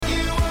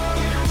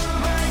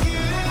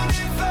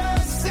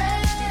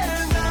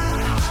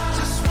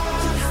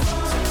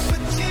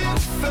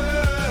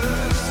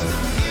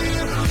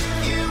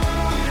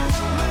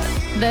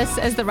This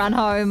is the run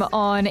home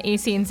on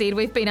SNZ.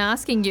 We've been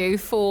asking you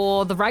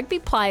for the rugby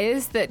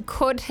players that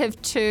could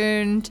have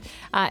turned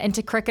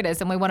into cricketers,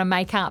 and we want to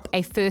make up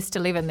a first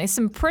 11. There's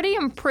some pretty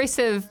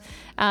impressive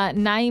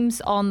names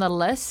on the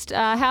list.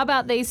 How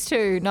about these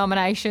two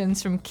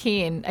nominations from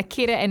Ken?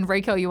 Akira and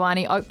Rieko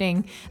Ioane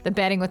opening the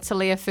batting with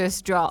Talia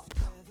first drop.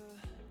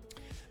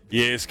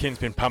 Yes, Ken's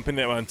been pumping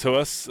that one to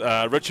us.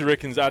 Richard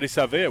reckons Adi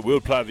Savea,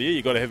 World Player of the Year.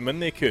 You've got to have him in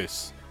there,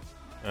 Kirst.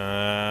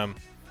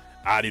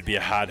 Artie'd be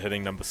a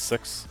hard-hitting number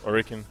 6, I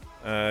reckon,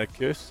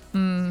 Kirst.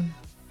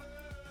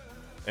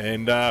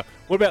 And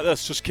what about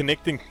this? Just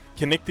connecting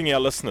our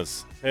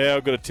listeners. Hey,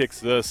 I've got a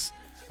text this.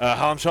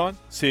 Harmshine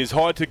says,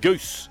 hi to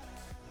Goose.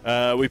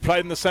 We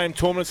played in the same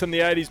tournaments in the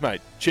 80s,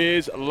 mate.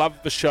 Cheers, love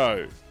the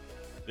show.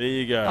 There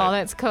you go. Oh,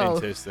 that's cool.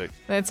 Fantastic.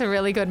 That's a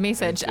really good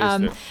message.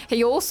 Fantastic.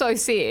 He also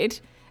said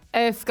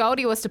if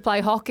Goldie was to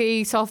play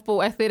hockey,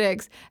 softball,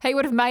 athletics, he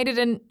would have made it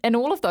in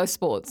all of those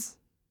sports.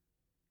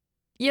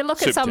 You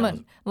look at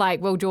someone like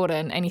Will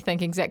Jordan and you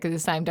think exactly the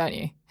same, don't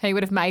you? He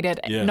would have made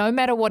it no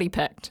matter what he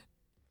picked.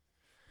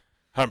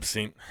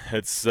 100%.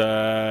 It's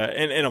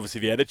and obviously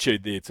the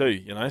attitude there too,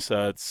 you know.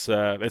 So it's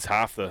that's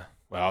half the.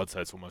 Well, I'd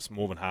say it's almost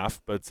more than half,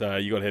 but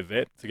you got to have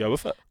that to go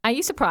with it. Are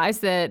you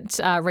surprised that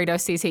Rito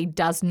says he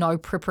does no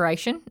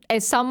preparation?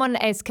 As someone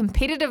as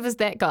competitive as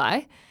that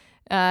guy,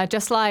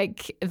 just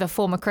like the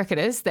former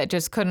cricketers that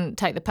just couldn't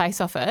take the pace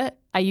off it,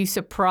 are you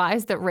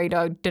surprised that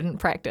Rito didn't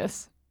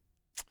practice?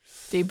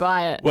 Do you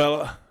buy it?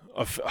 Well,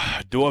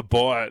 do I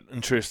buy it?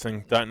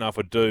 Interesting. Don't know if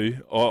I do.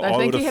 I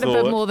think he had a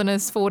bit more than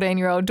his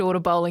 14-year-old daughter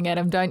bowling at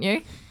him, don't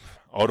you?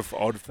 I'd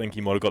think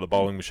he might have got the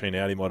bowling machine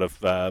out. He might have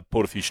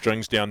pulled a few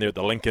strings down there at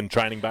the Lincoln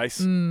training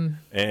base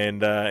and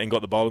got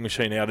the bowling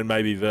machine out, and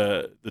maybe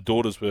the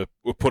daughters were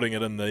putting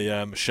it in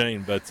the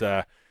machine. But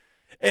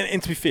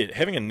and to be fair,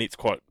 having a net's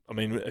quite. I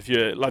mean, if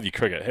you love your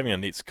cricket, having a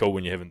net's cool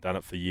when you haven't done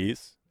it for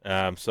years.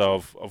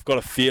 So I've got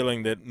a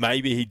feeling that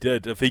maybe he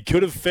did. If he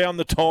could have found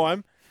the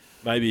time,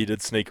 maybe he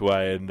did sneak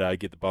away and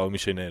get the bowling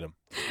machine at him.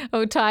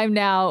 Well, time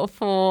now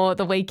for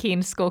the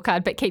weekend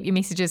scorecard, but keep your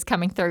messages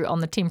coming through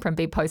on the Kirst and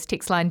Beav post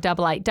text line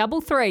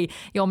 8833.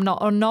 Your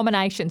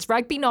nominations,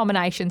 rugby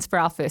nominations for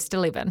our first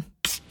 11.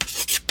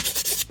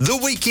 The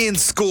weekend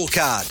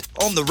scorecard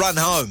on the run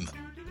home.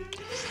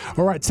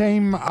 All right,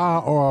 team.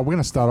 We're going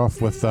to start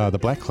off with the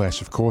Black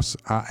Clash, of course.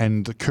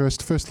 And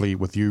Kirst, firstly,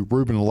 with you,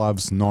 Ruben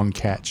loves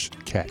non-catch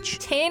catch.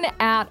 10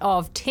 out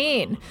of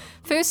 10.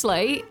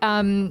 Firstly,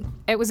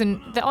 it was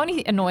the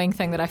only annoying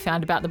thing that I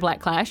found about the Black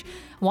Clash.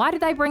 Why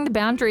did they bring the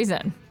boundaries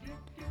in?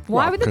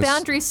 Why were the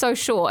boundaries so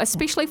short,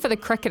 especially for the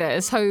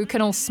cricketers who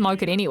can all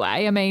smoke it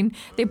anyway? I mean,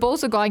 their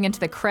balls are going into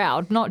the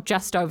crowd, not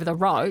just over the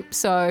rope.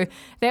 So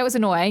that was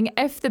annoying.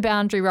 If the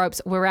boundary ropes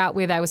were out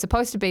where they were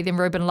supposed to be, then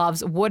Ruben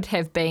Love's would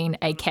have been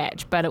a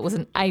catch. But it was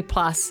an A+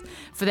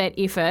 for that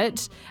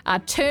effort.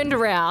 Turned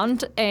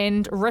around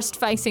and wrist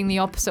facing the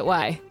opposite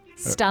way.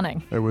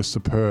 Stunning. It was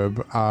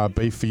superb.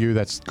 Beef for you,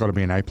 that's got to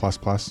be an A++,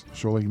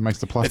 surely. Makes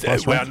the plus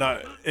rank. Well,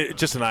 no,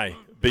 just an A.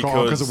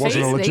 Because it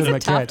wasn't a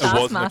legitimate catch. It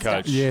wasn't a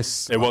catch.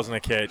 Yes. It wasn't a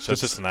catch.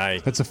 It's just an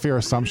A. That's a fair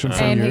assumption from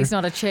you. And he's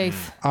not a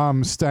chief.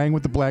 Staying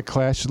with the Black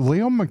Clash,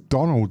 Leon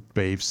McDonald,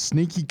 Beef,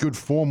 sneaky good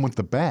form with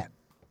the bat.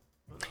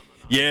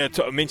 Yeah,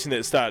 I mentioned at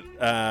the start,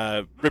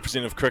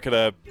 representative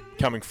cricketer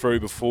coming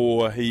through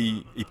before.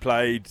 He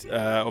played,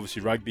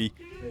 obviously, rugby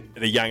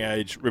at a young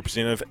age,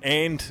 representative,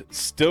 and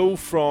still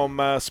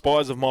from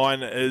Spies of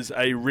Mine is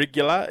a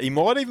regular. He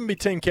might even be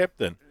team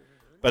captain.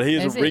 But he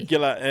is a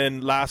regular in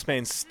Last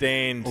Man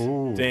Stand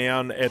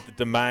down at the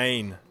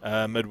Domain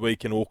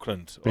midweek in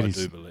Auckland, I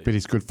do believe. But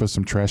he's good for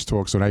some trash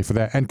talk, so an A for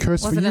that. And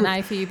Kirst, was it an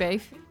A for you,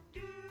 Beef?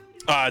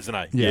 It's an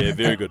A. Yeah,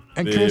 very good.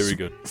 And very Kirst,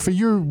 good. For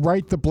you,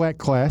 rate the Black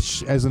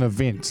Clash as an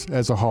event,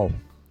 as a whole.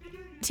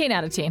 10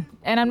 out of 10.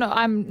 And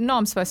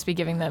I'm supposed to be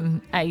giving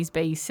them A's,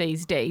 B's,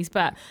 C's, D's,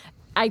 but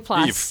A+.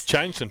 Yeah, you've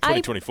changed in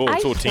 2024.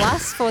 It's all 10. A+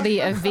 for the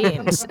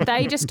event.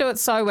 They just do it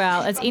so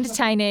well. It's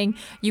entertaining.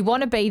 You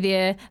want to be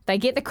there. They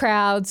get the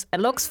crowds. It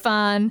looks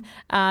fun.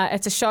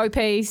 It's a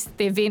showpiece.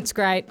 The event's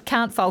great.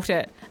 Can't fault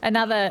it.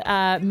 Another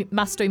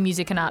must-do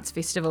music and arts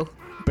festival.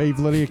 Beav,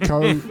 Lydia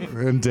Ko,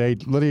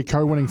 indeed. Lydia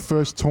Ko winning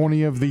first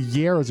tourney of the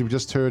year, as we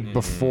just heard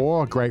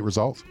before. Great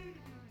result.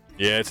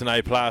 Yeah, it's an A+.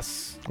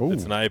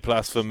 It's an A+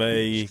 for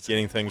me,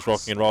 getting things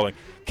rocking and rolling.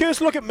 Kirst,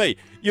 look at me.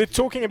 You're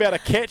talking about a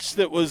catch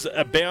that was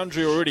a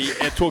boundary already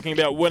and talking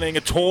about winning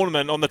a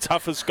tournament on the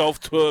toughest golf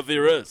tour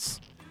there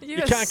is. You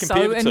can't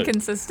compare the two. So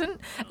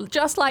inconsistent,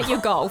 just like your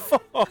golf.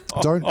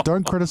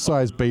 Don't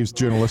criticise Beav's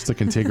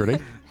journalistic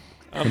integrity.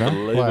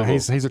 Unbelievable.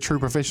 He's a true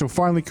professional.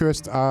 Finally,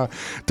 Kirst,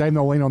 Dave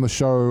Nolene on the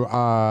show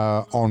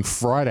on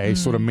Friday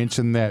sort of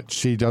mentioned that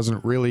she's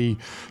not really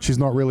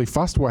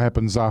fussed what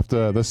happens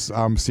after this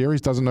series,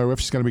 doesn't know if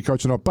she's going to be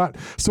coaching or not. But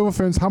Silver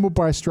Ferns, humbled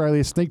by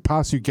Australia, sneak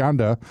past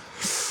Uganda.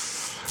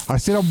 I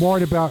said I'm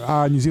worried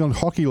about New Zealand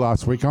hockey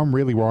last week. I'm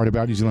really worried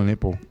about New Zealand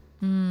netball.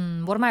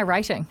 What am I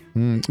rating?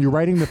 You're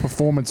rating the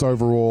performance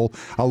overall,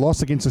 a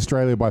loss against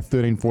Australia by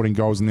 13, 14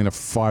 goals, and then a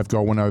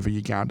 5-goal win over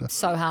Uganda.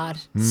 So hard.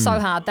 So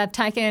hard. They've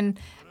taken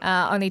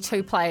only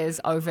 2 players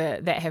over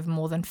that have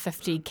more than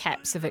 50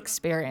 caps of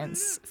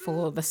experience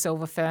for the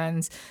Silver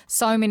Ferns.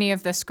 So many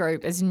of this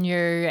group is new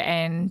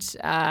and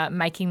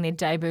making their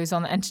debuts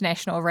on the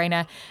international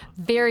arena.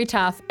 Very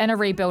tough, in a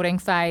rebuilding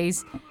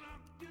phase.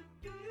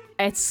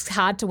 It's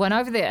hard to win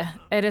over there.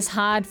 It is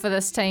hard for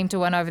this team to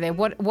win over there.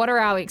 What are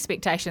our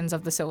expectations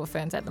of the Silver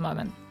Ferns at the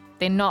moment?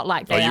 They're not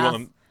like they are. You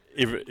want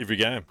them every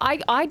game?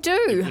 I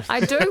do. I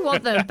do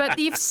want them. But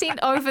you've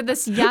sent over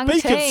this young team.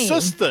 Be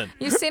consistent.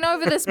 You've sent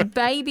over this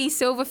baby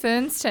Silver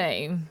Ferns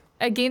team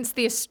against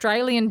the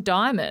Australian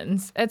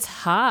Diamonds. It's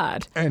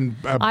hard. And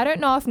I don't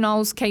know if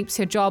Knowles keeps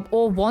her job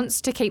or wants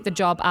to keep the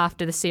job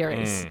after the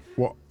series.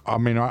 Well, I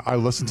mean, I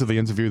listened to the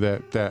interview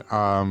that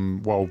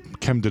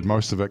Kim did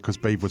most of it because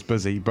Beav was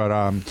busy. But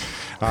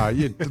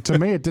to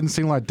me, it didn't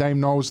seem like Dame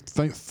Knowles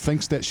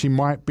thinks that she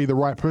might be the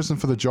right person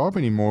for the job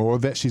anymore, or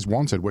that she's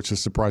wanted, which is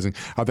surprising.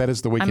 That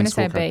is the Weekend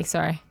Scorecard. I'm going to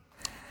say B, sorry.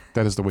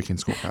 That is the Weekend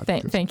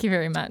Scorecard. Thank you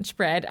very much,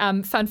 Brad.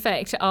 Fun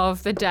fact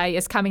of the day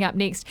is coming up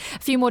next. A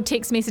few more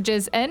text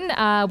messages in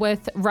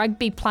with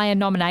rugby player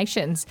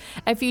nominations.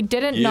 If you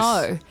didn't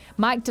know,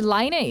 Mike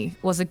Delaney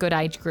was a good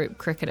age group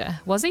cricketer.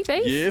 Was he,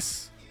 Beav?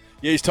 Yes.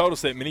 Yeah, he's told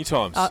us that many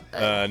times,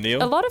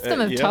 Neil. A lot of them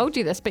have told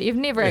you this, but you've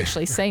never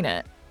actually seen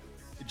it.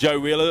 Joe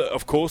Wheeler,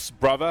 of course,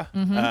 brother,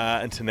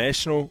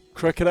 international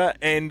cricketer.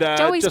 And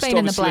Joey's just been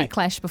in the Black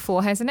Clash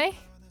before, hasn't he?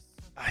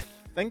 I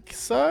think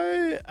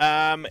so.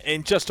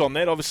 And just on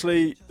that,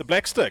 obviously, the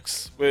Black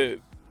Sticks. We're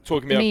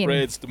talking about Men.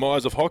 Brad's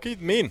demise of hockey.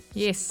 Men.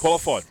 Yes.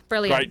 Qualified.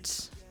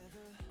 Brilliant.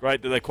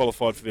 Great that they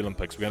qualified for the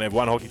Olympics. We're going to have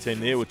one hockey team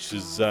there, which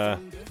is,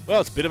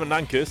 it's better than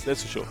none, Kirst,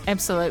 that's for sure.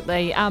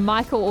 Absolutely.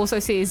 Michael also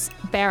says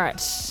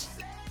Barrett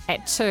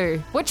at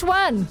 2. Which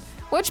one?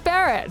 Which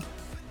Barrett?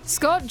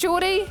 Scott,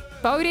 Geordie,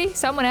 Bodie,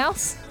 someone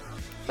else?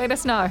 Let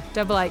us know.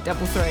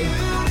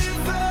 8833.